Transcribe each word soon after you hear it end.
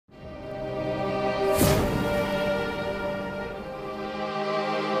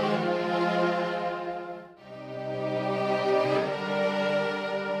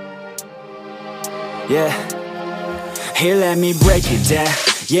Yeah, here let me break it down.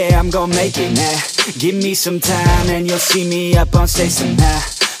 Yeah, I'm gon' make it now. Give me some time and you'll see me up on stage somehow.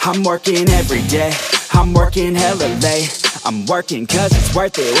 I'm working every day, I'm working hella late. I'm working cause it's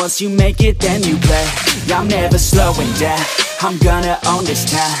worth it. Once you make it, then you play. I'm never slowing down, I'm gonna own this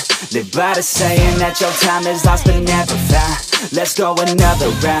town. Live by the saying that your time is lost but never found. Let's go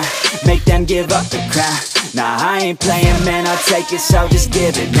another round, make them give up the crown. Nah, I ain't playing, man, I'll take it, so just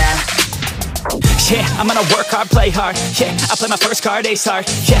give it now. Yeah, I'm gonna work hard, play hard. Yeah, I play my first card, ace hard.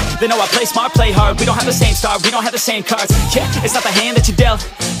 Yeah, they know I play smart, play hard. We don't have the same star, we don't have the same cards. Yeah, it's not the hand that you dealt.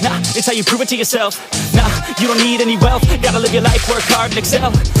 Nah, it's how you prove it to yourself. Nah, you don't need any wealth. Gotta live your life, work hard and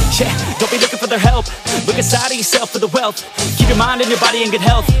excel. Yeah, don't be looking for their help. Look inside of yourself for the wealth. Keep your mind and your body in good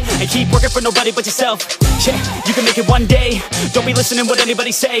health. And keep working for nobody but yourself. Yeah, you can make it one day. Don't be listening what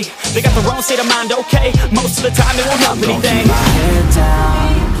anybody say. They got their own state of mind, okay. Most of the time they won't help anything. Keep my head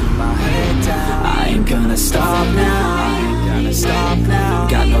down. I ain't gonna stop now.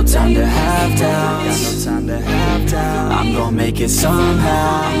 Got no time to have doubts. I'm gonna make it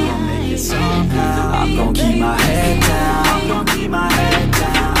somehow. I'm gonna keep my head down.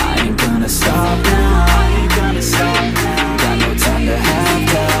 I ain't gonna stop now. Got no time to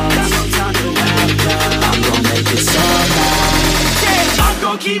have doubts. I'm gonna make it somehow. I'm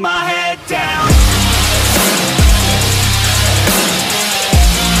gonna keep my head down.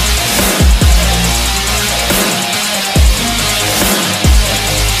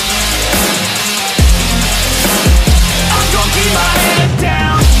 Keep my head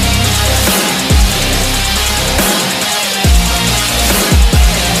down.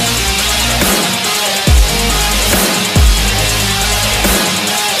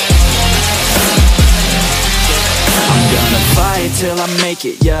 I'm gonna fight till I make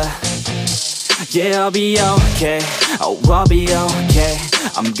it, yeah. Yeah, I'll be okay. Oh, I'll be okay.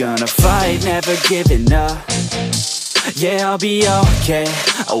 I'm gonna fight, never giving up. Yeah, I'll be okay.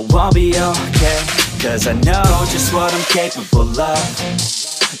 Oh, I'll be okay. Cause I know just what I'm capable of.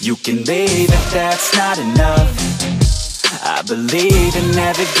 You can leave if that's not enough. I believe in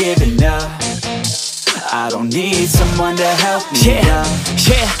never giving up. I don't need someone to help me up.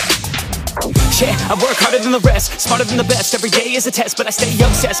 Yeah, I work harder than the rest, smarter than the best. Every day is a test, but I stay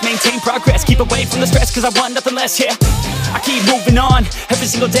obsessed. Maintain progress, keep away from the stress, cause I want nothing less, yeah. I keep moving on, every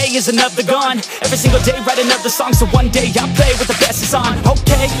single day is another gone. Every single day write another song, so one day I'll play with the best is on.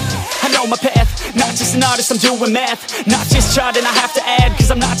 Okay, I know my path, not just an artist, I'm doing math. Not just charting, I have to add, cause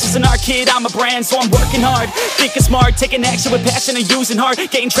I'm not just an art kid, I'm a brand. So I'm working hard, thinking smart, taking action with passion and using heart.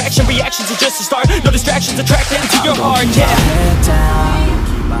 Getting traction, reactions are just a start. No distractions, attract them to your heart, yeah.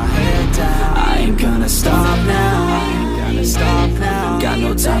 Keep my head down. I ain't gonna stop now. Got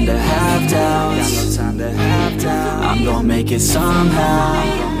no time to have doubts. I'm gonna make it somehow.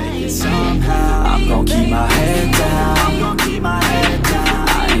 I'm gonna keep my head down. I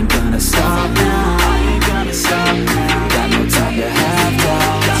ain't gonna stop now. Got no time to have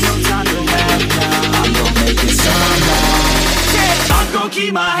doubts. I'm gonna make it somehow. I'm gonna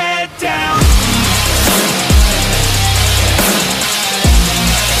keep my head down.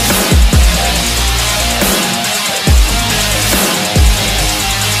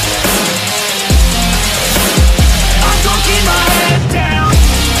 Keep my head down.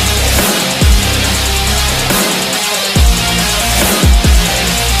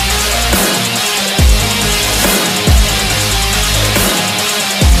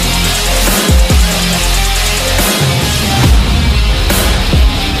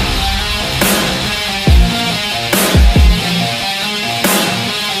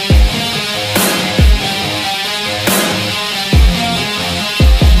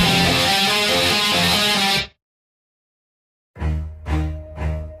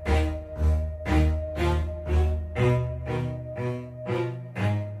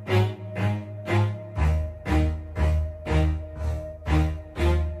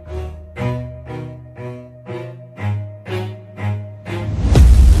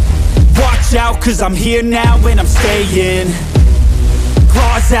 Out, cause I'm here now and I'm staying.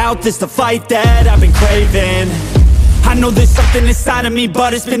 Claws out, this the fight that I've been craving. I know there's something inside of me,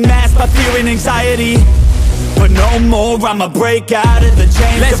 but it's been masked by fear and anxiety. But no more, I'ma break out of the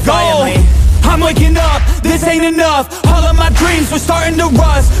chains. Let's defiantly. Go! I'm waking up, this ain't enough. All of my dreams were starting to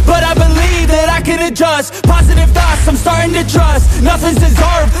rust, but I believe that I can adjust. Positive thoughts, I'm starting to trust. Nothing's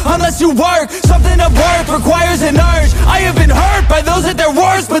deserved unless you work. Something of worth requires an urge. I have been hurt by those at their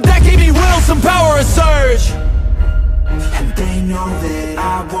worst, but that gave me will, some power, a surge. And they know that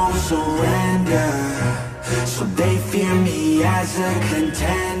I won't surrender, so they fear me as a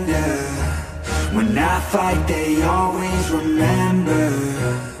contender. When I fight, they always remember,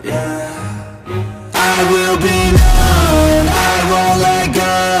 yeah. I will be known, I won't let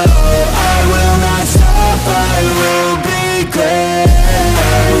go. I will not stop, I will be great.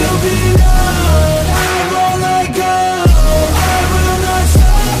 I will be known, I won't let go. I will not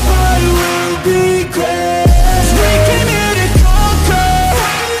stop, I will be great. 'Cause we came here to conquer,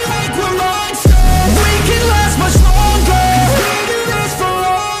 like we're monsters. We can last much longer, we do this for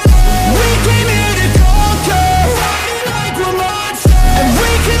honor. We came here to conquer, like we're monsters. And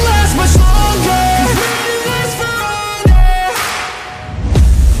we can last much longer, we do this for honor.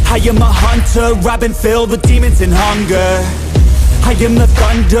 I am a hunter, I've been filled with demons and hunger. I am the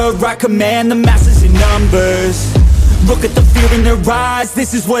thunder, I command the masses in numbers. Look at the fear in their eyes,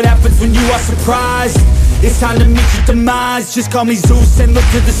 this is what happens when you are surprised. It's time to meet your demise, just call me Zeus and look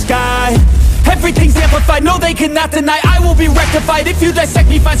to the sky. Everything's amplified, no they cannot deny. I will be rectified, if you dissect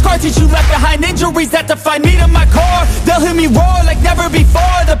me, find scars that you left behind. Injuries that define me to my core, they'll hear me roar like never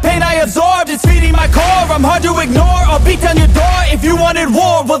before. The pain I absorbed, it's feeding my core. I'm hard to ignore, I'll beat down your door. If you wanted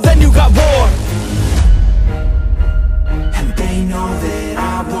war, well then you got war. And they know that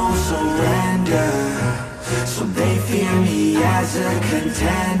I won't surrender, so they fear me as a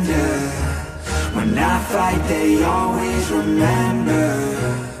contender. When I fight, they always remember,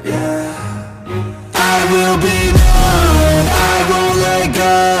 yeah. I will be known, I won't let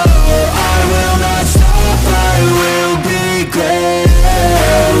go. I will not stop, I will be great.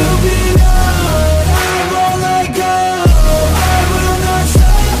 I will be known, I won't let go. I will not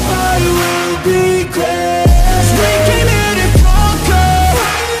stop, I will be great. 'Cause we came here to conquer,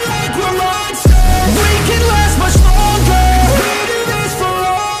 like we're monsters. We can last much longer, we do this for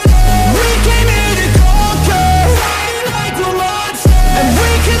honor. We came here to conquer, like we're monsters. And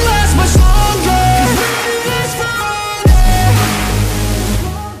we can last much longer, we do this for honor.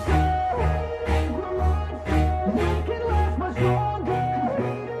 We can last much longer.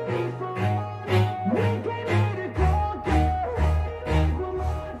 We came here to conquer, like we're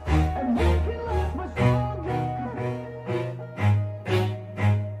monsters. And we can last much longer.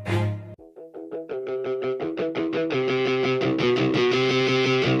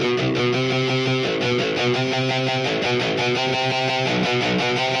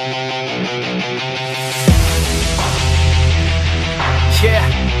 Yeah,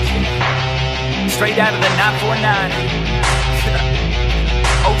 straight out of the 949.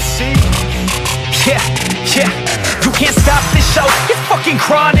 OC. Yeah, yeah. You can't stop this show. It's fucking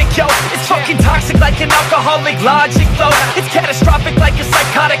chronic, yo. It's fucking toxic like an alcoholic logic, though. It's catastrophic like a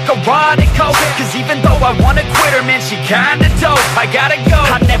psychotic erotico. Cause even though I wanna quit her, man, she kinda dope. I gotta go.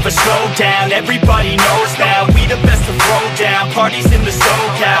 I never slow down, everybody knows now. We the best to throw down. Parties in the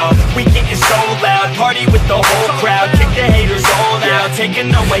SoCal. We getting so loud. Party with the whole crowd. Kick the haters all out.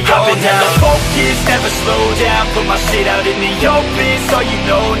 Taking away all doubt. I've been hella focused, never slow down. Put my shit out in the open, so you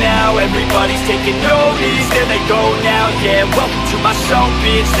know now. Everybody's taking notice. There they go now, yeah. Welcome to my show,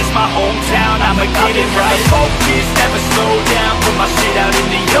 bitch. This my hometown, I'ma get it right. Focus, never slow down. Put my shit out in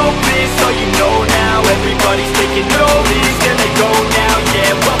the open, so you know now. Everybody's taking notice. There they go now,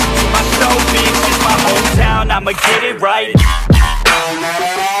 yeah. Welcome to my show, bitch. This my hometown, I'ma get it right.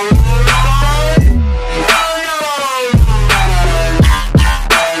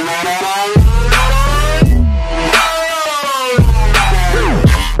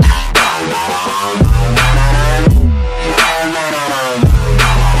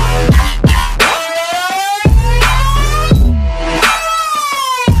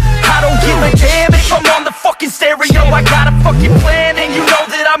 Stereo, I got a fucking plan and you know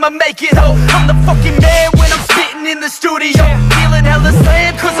that I'ma make it, ho. I'm the fucking man when I'm spitting in the studio. Feeling hella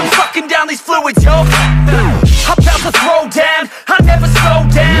slammed cause I'm sucking down these fluids, yo. I'm about to throw down, I never slow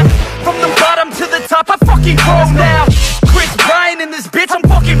down. From the bottom to the top, I fucking grow now. Chris Bryant in this bitch, I'm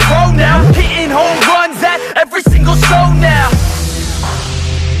fucking pro now. Hitting home runs at every single show now.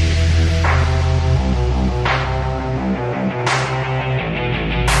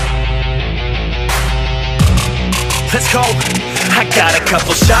 Let's go. I got a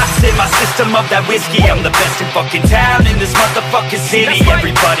couple shots in my system of that whiskey. I'm the best in fucking town in this motherfucking city.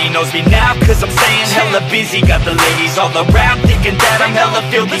 Everybody knows me now cause I'm staying hella busy. Got the ladies all around thinking that I'm hella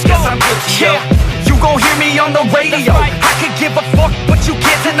filthy cause I'm guilty, yo. You gon' hear me on the radio. I could give a fuck, but you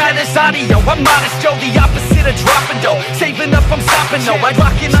can't deny this audio. I'm modest, yo, the opposite of dropping dough. Saving up, I'm stopping, no. I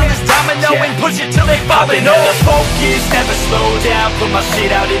rock it on this domino and push it till they falling. Never focus, never slow down. Put my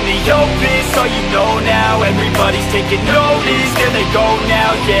shit out in the open, so you know now. Everybody's taking notice, there they go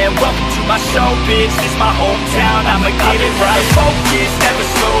now, yeah. Welcome to my show, bitch, this my hometown, I'ma get it right. Focus, never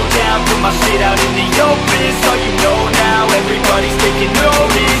slow down. Put my shit out in the open, so you know now. Everybody's taking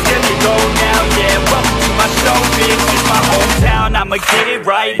notice, there they go now, yeah. Welcome to my show, bitch, this my hometown, I'ma get it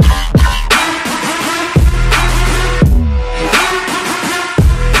right.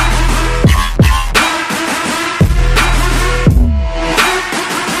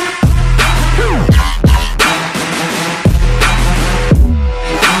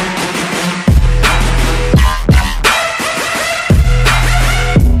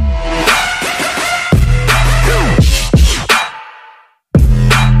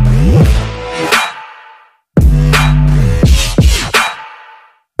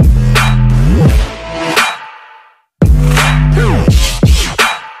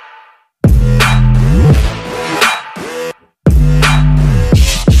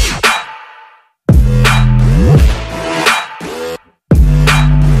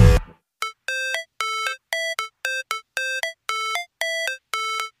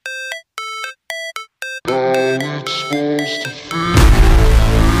 Never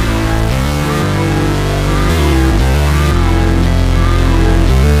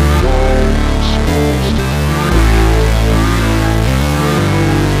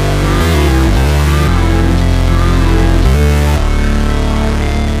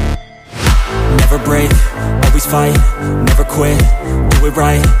break, always fight, never quit, do it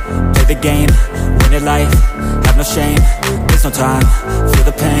right, play the game, win it life, have no shame, there's no time, feel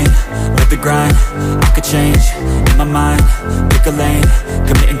the pain, live the grind, I could change, in my mind, pick a lane,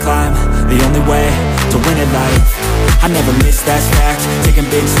 commit and climb, the only way to win it life, I never miss, that's fact, taking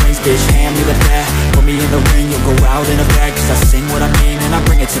big swings, bitch, hand me the bat, put me in the ring, you'll go out in a bag, cause I sing what I mean and I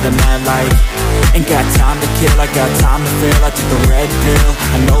bring it to the mad light, ain't got time to kill, I got time to feel, I took the red pill,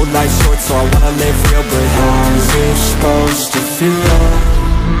 I know life's short so I wanna live real, but how's it supposed to feel?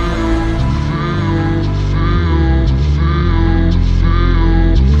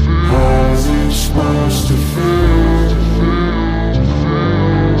 How's it supposed to feel?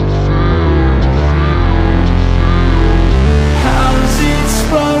 How's it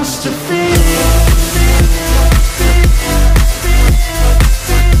supposed to feel?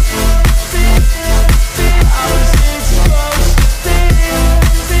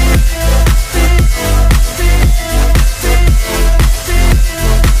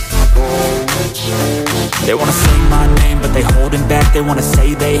 They wanna say my name, but they holding back. They wanna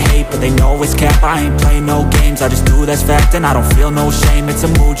say they hate, but they know it's cap. I ain't play no games, I just do, that's fact. And I don't feel no shame, it's a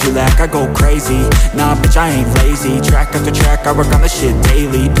mood you lack. I go crazy, nah bitch I ain't lazy. Track after track, I work on this shit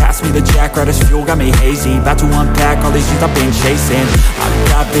daily. Pass me the jack, right as fuel, got me hazy. About to unpack all these things I've been chasing. I've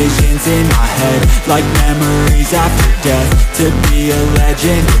got visions in my head, like memories after death. To be a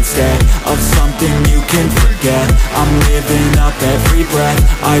legend instead of something you can forget. I'm living up every breath,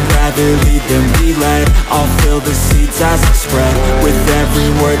 I'd rather lead than be led. I'll fill the seeds as I spread with every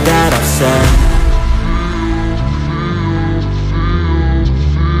word that I've said.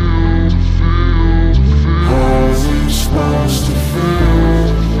 How's it supposed to feel?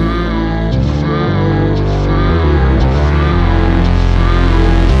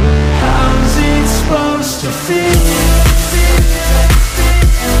 How's it supposed to feel?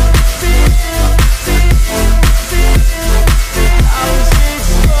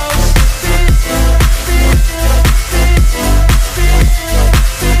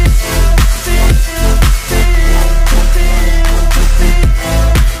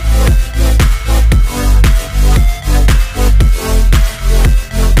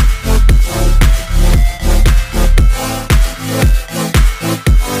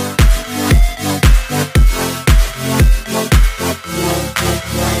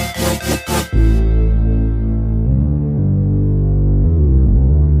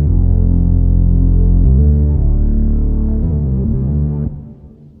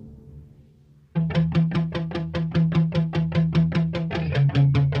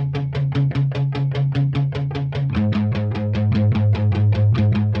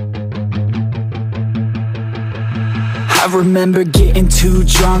 I remember getting too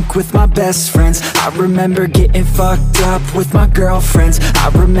drunk with my best friends. I remember getting fucked up with my girlfriends. I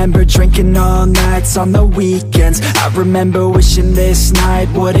remember drinking all nights on the weekends. I remember wishing this night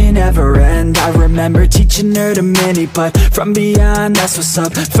wouldn't ever end. I remember teaching her to mini putt from beyond, that's what's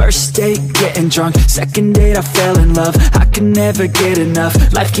up. First date, getting drunk. Second date, I fell in love. I can never get enough.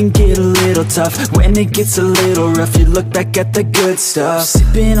 Life can get a little tough when it gets a little rough. You look back at the good stuff.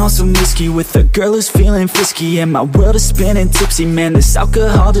 Sipping on some whiskey with a girl who's feeling frisky, and my world is spinning tipsy. Man, this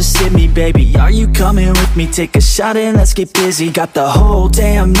alcohol just hit me, baby. Are you coming with me? Take a shot and let's get busy. Got the whole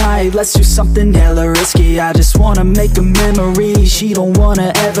damn night, let's do something hella risky. I just wanna make a memory. She don't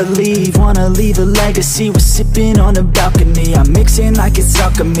wanna ever leave, wanna leave a legacy. We're sipping on the balcony, I'm mixing like it's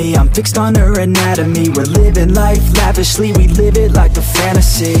alchemy. I'm fixed on her anatomy. We're living life lavishly, we live it like a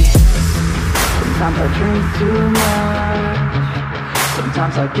fantasy. Sometimes I drink too much,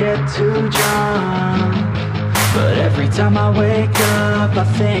 sometimes I get too drunk, but every time I wake up, I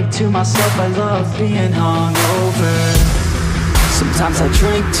think to myself, I love being hungover. Sometimes I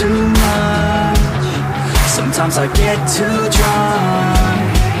drink too much, sometimes I get too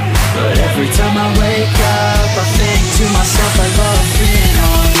drunk, but every time I wake up, I think to myself, I love being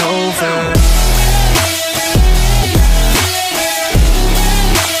hungover.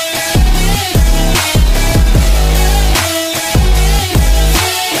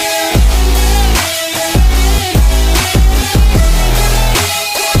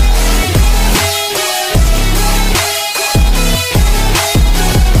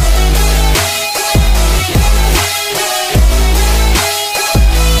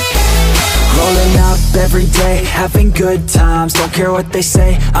 Every day, having good times. Don't care what they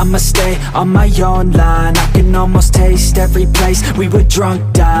say, I'ma stay on my own line. I can almost taste every place we were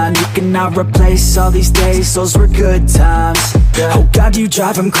drunk dine. You cannot replace all these days, those were good times. Oh God, you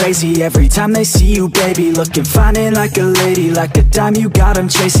drive them crazy every time they see you, baby. Looking fine and like a lady, like a dime you got them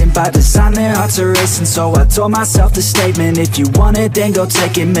chasing. By design their hearts are racing, so I told myself the statement: if you want it, then go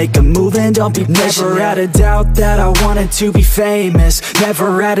take it. Make a move and don't be patient. Never had a doubt that I wanted to be famous.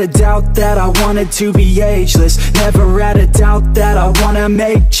 Never had a doubt that I wanted to be ageless. Never had a doubt that I wanna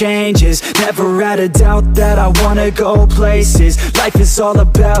make changes. Never had a doubt that I wanna go places. Life is all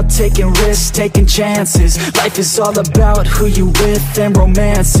about taking risks, taking chances. Life is all about who you with and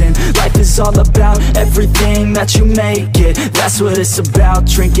romancing. Life is all about everything that you make it. That's what it's about.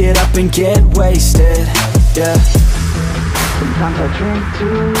 Drink it up and get wasted. Yeah. Sometimes I drink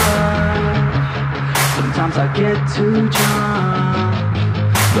too much, sometimes I get too drunk,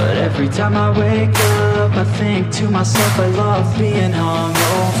 but every time I wake up I think to myself I love being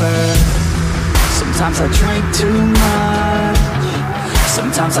hungover. Sometimes I drink too much,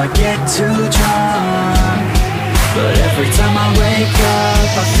 sometimes I get too drunk, but every time I wake up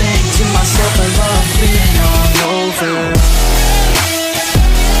I think to myself I love being hungover.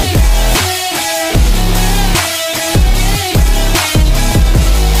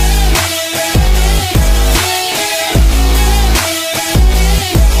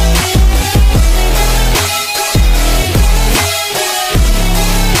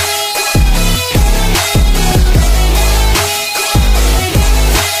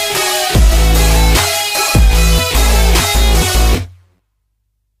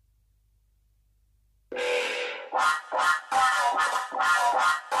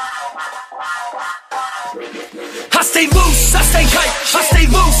 I stay loose, I stay hype, I stay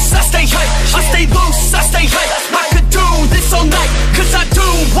loose, I stay hype, I stay loose, I stay hype. I could do this all night, cause I do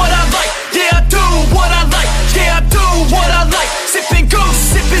what I like. Yeah, I do what I like, yeah, I do what I like. Sipping goose,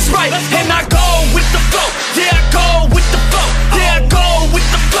 sip is right, and I go with the flow. Yeah, I go with the flow, yeah, I go with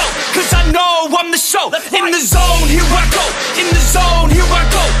the flow, cause I know I'm the show. In the zone, here I go, in the zone, here I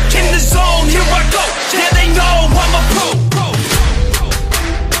go, in the zone, here I go. Yeah, they know I'm a pro.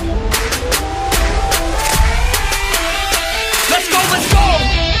 Let's go, let's go!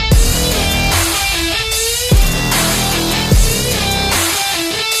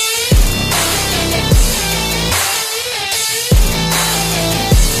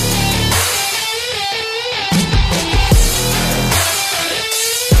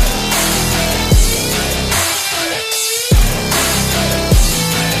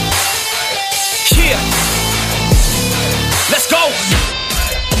 Yeah! Let's go!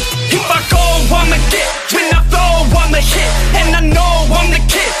 If I go, I'ma get. When I flow, I'ma hit. And I know I'm the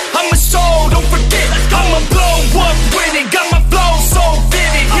kid. I'm a soul, don't forget. I'ma blow up with it. Got my flow so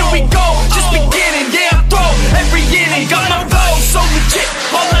vivid. Here we go, just beginning. Yeah, I throw every inning. Got my flow so legit.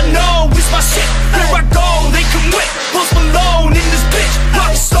 All I know is my shit. Here I go, they can whip. Post Malone in this bitch.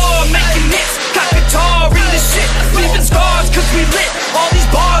 Rock star making hits. Got guitar in this shit. Leaving scars cause we lit. All these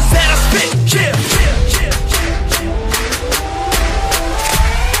bars that I spit. Yeah.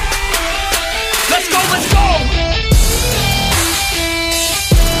 Let's go, let's go!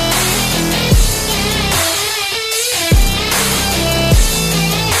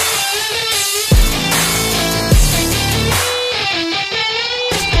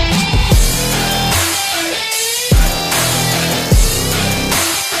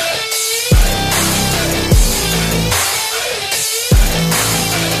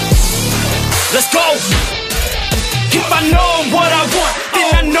 Let's go! If I know what I want, then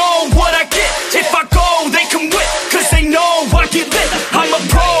I know what I get. If I go, they can whip, cause they know I get lit. I'm a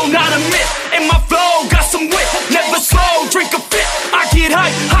pro, not a myth, and my flow got some wit. Never slow, drink a fit. I get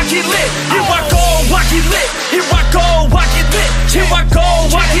hype, I get lit. Here I go, I get lit. Here I go, I get lit. Here I go,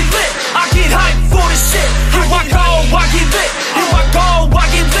 I get lit. I get hype for the shit. Here I go, I get lit. Here I go, I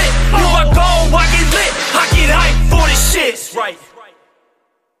get lit. Here I go, I get lit. I get hype for the shit. Right.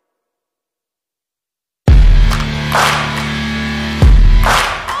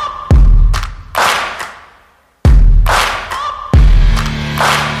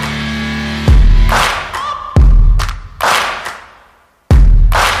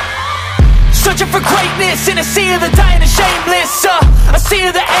 Searching for greatness in a sea of the dying and shameless, a sea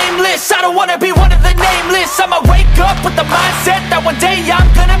of the aimless. I don't wanna be one of the nameless. I'ma wake up with the mindset that one day I'm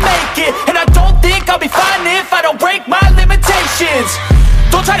gonna make it. And I don't think I'll be fine if I don't break my limitations.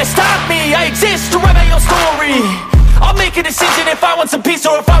 Don't try to stop me, I exist to write my own story. I'll make a decision if I want some peace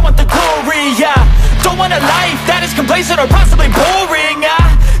or if I want the glory. Yeah, don't want a life that is complacent or possibly boring.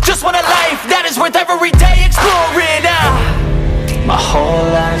 I just want a life that is worth every day exploring. My whole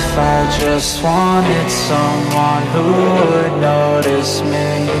life I just wanted someone who would notice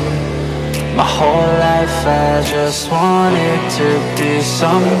me. My whole life I just wanted to be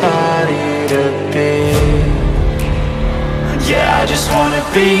somebody to be. Yeah, I just wanna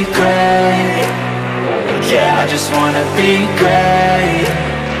be great. Yeah, I just wanna be great.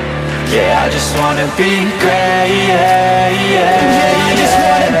 Yeah, I just wanna be great. Yeah, yeah, yeah, I just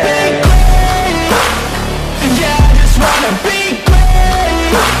wanna be great. Yeah, I just wanna be great.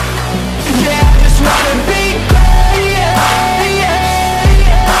 Yeah, I just wanna be great. Yeah, yeah, yeah,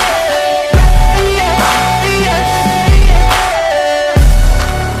 yeah, yeah, yeah.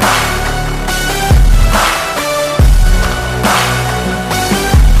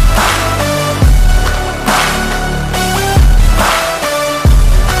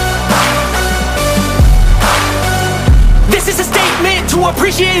 This is a statement to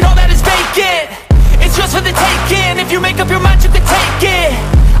appreciate all that is vacant. It's just for the taking. If you make up your mind, you can take it.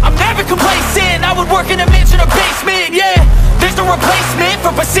 I'm never complacent. I would work in a mansion or basement, yeah. There's no replacement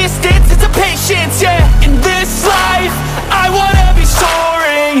for persistence, it's a patience, yeah. In this life, I wanna be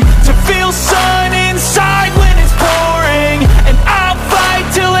soaring, to feel sun inside when it's pouring. And I'll fight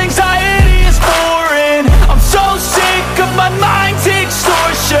till anxiety is foreign. I'm so sick of my mind's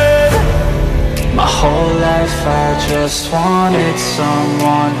extortion. My whole life I just wanted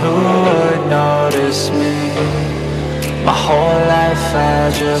someone who would notice me. My whole life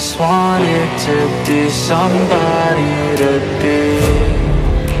I just wanted to be somebody to be.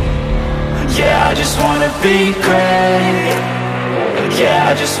 Yeah, I just wanna be great. Yeah,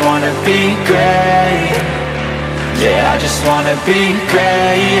 I just wanna be great. Yeah, I just wanna be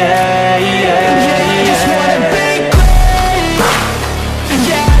great. Yeah, yeah, yeah, I just wanna be great.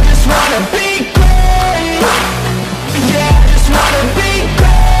 Yeah, I just wanna be great. Yeah, I just wanna be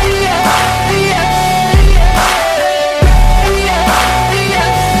great. Yeah, yeah.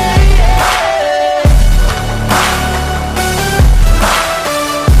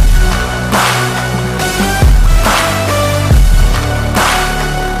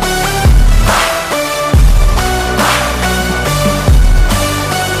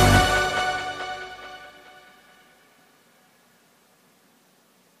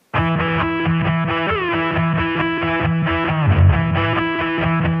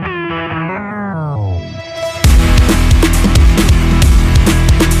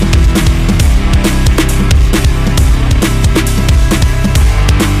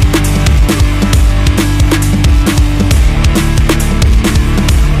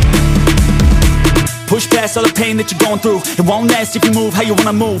 Push past all the pain that you're going through. It won't last if you move how you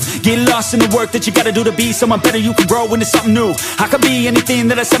wanna move. Get lost in the work that you gotta do to be someone better. You can grow into something new. I could be anything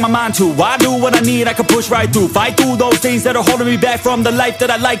that I set my mind to. I do what I need, I can push right through. Fight through those things that are holding me back from the life that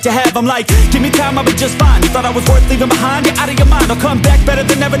I like to have. I'm like, give me time, I'll be just fine. You thought I was worth leaving behind? You're out of your mind. I'll come back better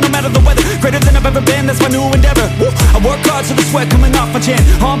than ever, no matter the weather. Greater than I've ever been, that's my new endeavor. Woo. I work hard so the sweat coming off my chin.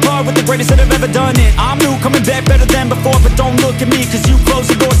 On par with the greatest that have ever done it. I'm new, coming back better than before. But don't look at me, cause you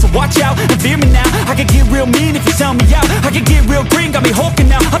closed the door. So watch out and fear me now. I can get real mean if you sell me out. I can get real green, got me hulking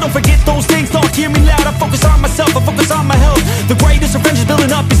now. I don't forget those things, don't hear me loud. I focus on myself, I focus on my health. The greatest revenge is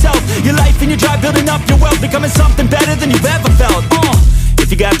building up yourself. Your life and your drive, building up your wealth. Becoming something better than you've ever felt.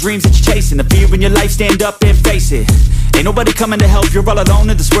 If you got dreams that you're chasing, the fear in your life, stand up and face it. Ain't nobody coming to help, you're all alone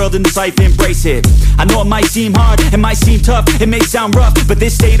in this world, in this life, embrace it. I know it might seem hard, it might seem tough, it may sound rough, but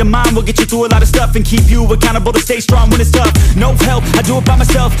this state of mind will get you through a lot of stuff and keep you accountable to stay strong when it's tough. No help, I do it by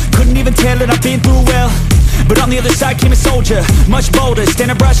myself, couldn't even tell it I've been through well. But on the other side came a soldier, much bolder,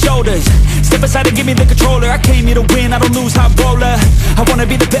 standing broad shoulders. Step aside and give me the controller, I came here to win, I don't lose, high roller. I wanna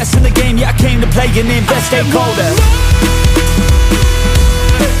be the best in the game, yeah I came to play and invest, stay colder.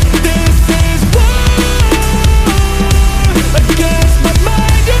 Against my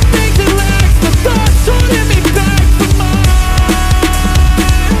mind and things that lacks the thoughts holding me back from mine.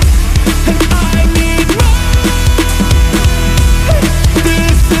 And I need more.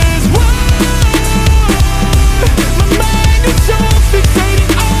 This is why my mind is so fixated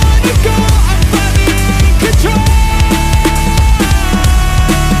on your goal. I'm finally in control.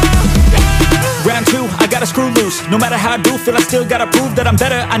 Round two, I gotta screw loose. No matter how I do feel, I still gotta prove that I'm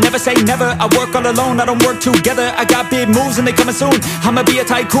better. I never say never, I work all alone, I don't work together. I got big moves and they coming soon. I'ma be a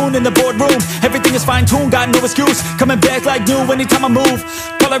tycoon in the boardroom. Everything is fine-tuned, got no excuse. Coming back like new anytime I move.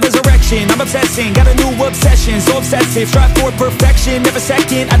 Call it resurrection, I'm obsessing. Got a new obsession, so obsessive. Strive for perfection, never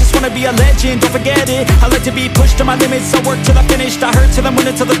second. I just wanna be a legend, don't forget it. I like to be pushed to my limits, I work till I'm finished. I hurt till I'm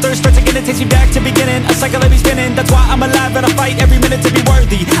winning, till the thirst starts again. It takes me back to beginning, a cycle I be spinning. That's why I'm alive and I fight every minute to be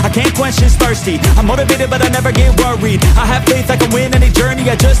worthy. I can't quench this thirst. thirsty. I'm motivated but I never get worried. I have faith I can win any journey.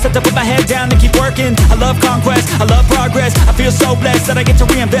 I just have to put my head down and keep working. I love conquest, I love progress. I feel so blessed that I get to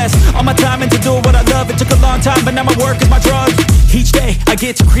reinvest all my time into doing what I love. It took a long time, but now my work is my drug. Each day I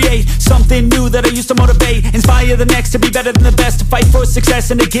get to create something new that I used to motivate. Inspire the next to be better than the best, to fight for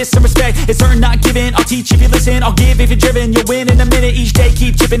success and to get some respect. It's earned, not given. I'll teach if you listen, I'll give if you're driven. You'll win in a minute. Each day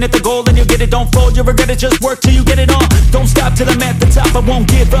keep chipping at the goal and you'll get it. Don't fold, you'll regret it. Just work till you get it on. Don't stop till I'm at the top. I won't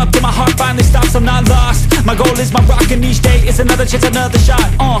give up till my heart finally stops. I'm not lost. My goal is my rock, and each day is another chance, another shot.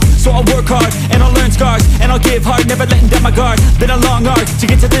 So I'll work hard and I'll learn scars and I'll give hard, never letting down my guard. Been a long arc to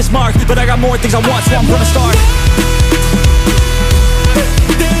get to this mark, but I got more things I want, so I'm gonna start.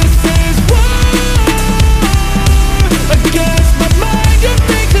 This is war against my mind. You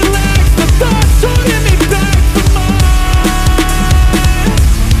think it lacks the thoughts holding me back from mine,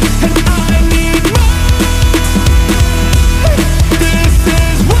 and I need more. This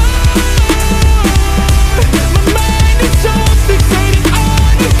is war. My mind is so fixated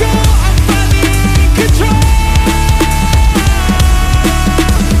on the goal. I'm finally in control.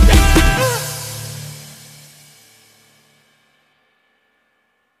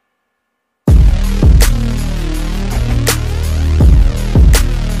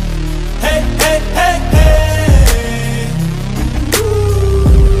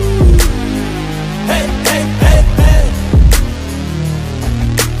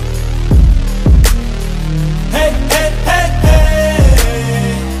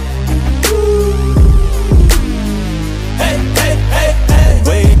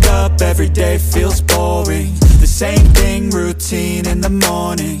 Every day feels boring, the same thing, routine in the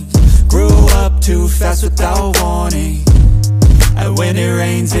morning. Grew up too fast without warning, and when it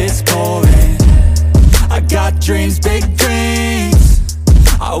rains it's pouring. I got dreams, big dreams,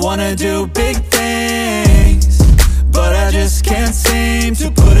 I wanna do big things, but I just can't seem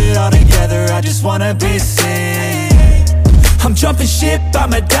to put it all together. I just wanna be seen. I'm jumping ship,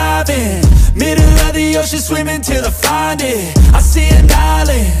 I'm a diving, middle of the ocean, swimming till I find it. I see an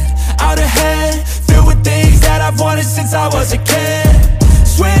island out ahead, filled with things that I've wanted since I was a kid.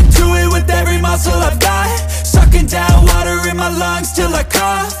 Swim to it with every muscle I've got, sucking down water in my lungs till I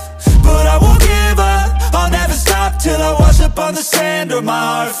cough. But I won't give up, I'll never stop till I wash up on the sand or my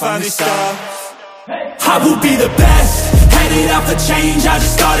heart finally stops. I will be the best, headed out for change, I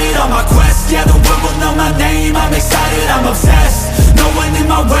just started on my quest. Yeah, the world will know my name, I'm excited, I'm obsessed. No one in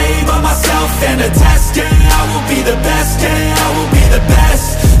my way but myself and a test. Yeah, I will be the best, yeah, I will be the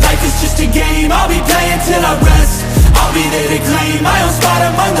best. Life is just a game, I'll be playing till I rest. I'll be there to claim my own spot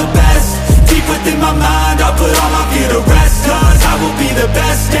among the best. Deep within my mind, I'll put all my fear to rest. Cause I will be the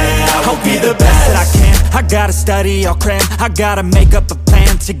best, yeah, I will be the best that I can. I gotta study, I'll cram, I gotta make up a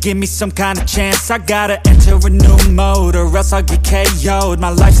plan to give me some kind of chance. I gotta enter a new mode or else I'll get KO'd. My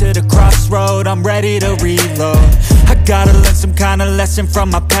life's at a crossroad, I'm ready to reload. I gotta learn some kind of lesson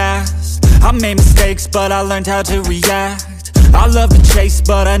from my past. I made mistakes but I learned how to react. I love the chase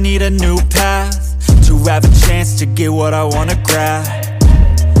but I need a new path to have a chance to get what I wanna grab.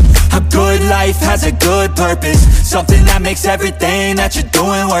 A good life has a good purpose, something that makes everything that you're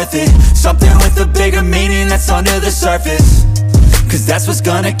doing worth it. Something with a bigger meaning that's under the surface, cause that's what's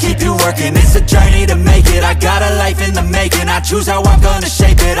gonna keep you working. It's a journey to make it, I got a life in the making. I choose how I'm gonna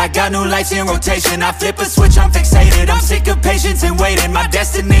shape it, I got new lights in rotation. I flip a switch, I'm fixated, I'm sick of patience and waiting. My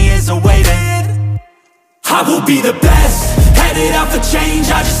destiny is awaiting. I will be the best, headed out for change,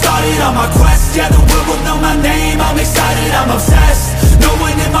 I just started on my quest. Yeah, the world will know my name, I'm excited, I'm obsessed. No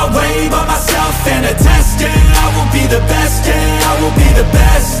one in my way but myself and a test. Yeah, I will be the best, yeah, I will be the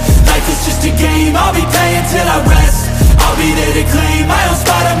best. Life is just a game, I'll be playing till I rest. I'll be there to claim my own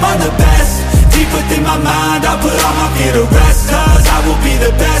spot among the best. Deep within my mind, I'll put all my fear to rest. Cause I will be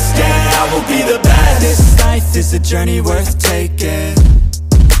the best, yeah, I will be the best. This life is a journey worth taking,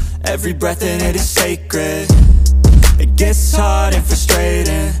 every breath in it is sacred. It gets hard and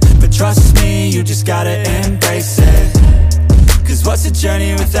frustrating, but trust me, you just gotta embrace it. Cause what's a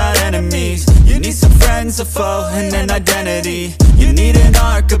journey without enemies? You need some friends, a foe, and an identity. You need an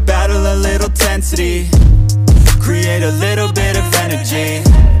arc, a battle, a little tensity. Create a little bit of energy.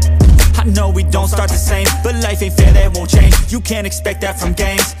 I know we don't start the same, but life ain't fair, that won't change. You can't expect that from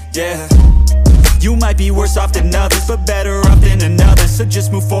games, yeah. You might be worse off than others, but better off than another. So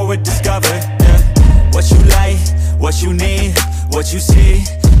just move forward, discover, yeah. What you like, what you need, what you see.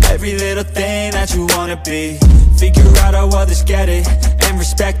 Every little thing that you wanna be. Figure out how others get it, and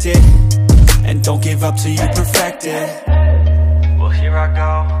respect it. And don't give up till you perfect it. Well, here I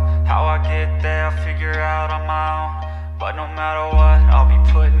go, how I get there, I'll figure out on my own. But no matter what, I'll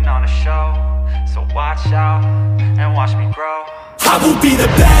be putting on a show. So watch out, and watch me grow. I will be the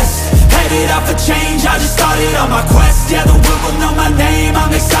best, headed out for change, I just started on my quest. Yeah, the world will know my name,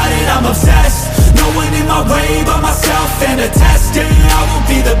 I'm excited, I'm obsessed. No one in my way but myself and a test. Yeah, I will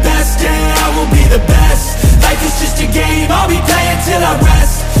be the best, yeah, I will be the best. Life is just a game, I'll be playing till I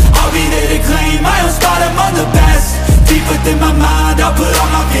rest. I'll be there to claim my own spot among the best. Deep within my mind, I'll put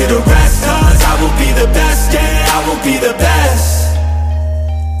all my fear to rest. Cause I will be the best, yeah, I will be the best.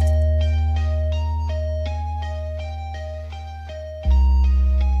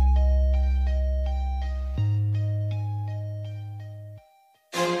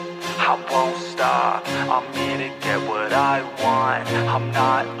 I won't stop, I'm here to get what I want. I'm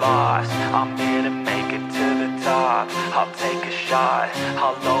not lost, I'm here to make it to the top. I'll take a shot,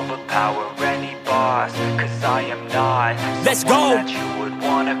 I'll overpower any boss. Cause I am not Let's someone go. that you would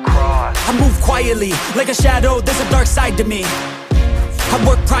wanna cross. I move quietly, like a shadow, there's a dark side to me. I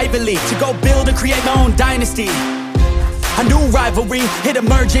work privately, to go build and create my own dynasty. A new rivalry, it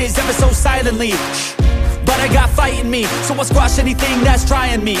emerges ever so silently. But I got fight in me, so I'll squash anything that's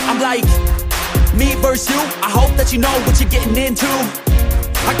trying me. I'm like, me versus you, I hope that you know what you're getting into.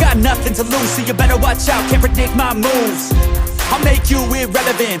 I got nothing to lose, so you better watch out, can't predict my moves. I'll make you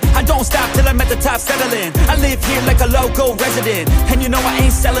irrelevant, I don't stop till I'm at the top settling. I live here like a local resident, and you know I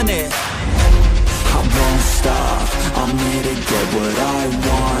ain't selling it. I won't stop, I'm here to get what I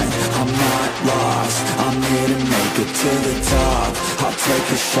want. I'm not lost, I'm here to make it to the top. I'll take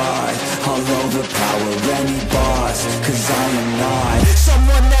a shot, I'll overpower any boss. Cause I am not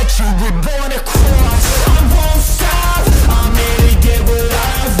someone that you would wanna cross. I won't stop, I'm here to get what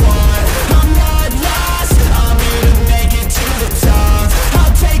I want. I'm not lost, I'm here to make it to the top.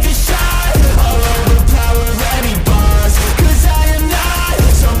 I'll take a shot, I'll overpower any boss. Cause I am not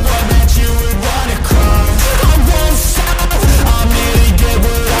someone that you would wanna cross. I won't stop, I'm here to get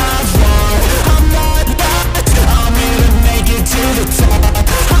what I want. I'm not lost, I'm here to make it to the top.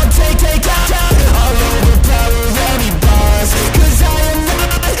 I'll take a shot, I'll overpower any boss. Cause I am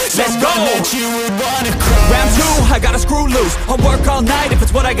not someone that you would wanna cross. Round two, I gotta screw loose. I'll work all night if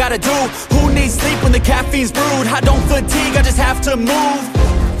it's what I gotta do. Who needs sleep when the caffeine's brewed? I don't fatigue, I just have to move.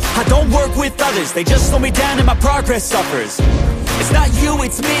 I don't work with others, they just slow me down and my progress suffers. It's not you,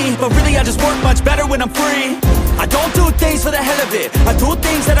 it's me, but really I just work much better when I'm free. I don't do things for the hell of it, I do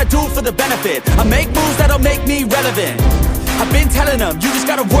things that I do for the benefit. I make moves that'll make me relevant. I've been telling them, you just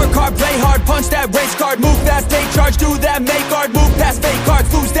gotta work hard, play hard, punch that race card, move fast, take charge, do that, make art, move past fake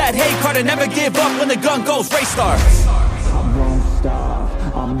cards, lose that hate card, and never give up when the gun goes, race starts. I won't stop,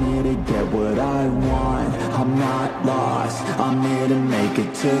 I'm here to get what I want. I'm not lost, I'm here to make it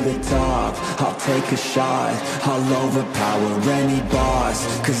to the top. I'll take a shot, I'll overpower any boss.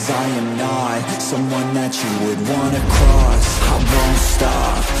 Cause I am not someone that you would wanna cross. I won't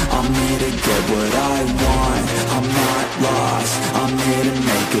stop, I'm here to get what I want. I'm not lost, I'm here to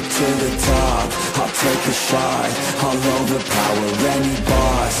make it to the top. I'll take a shot, I'll overpower any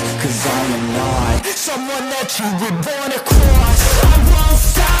boss. Cause I am not someone that you would wanna cross. I won't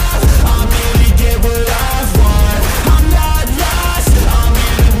stop, I'm here to get what I want.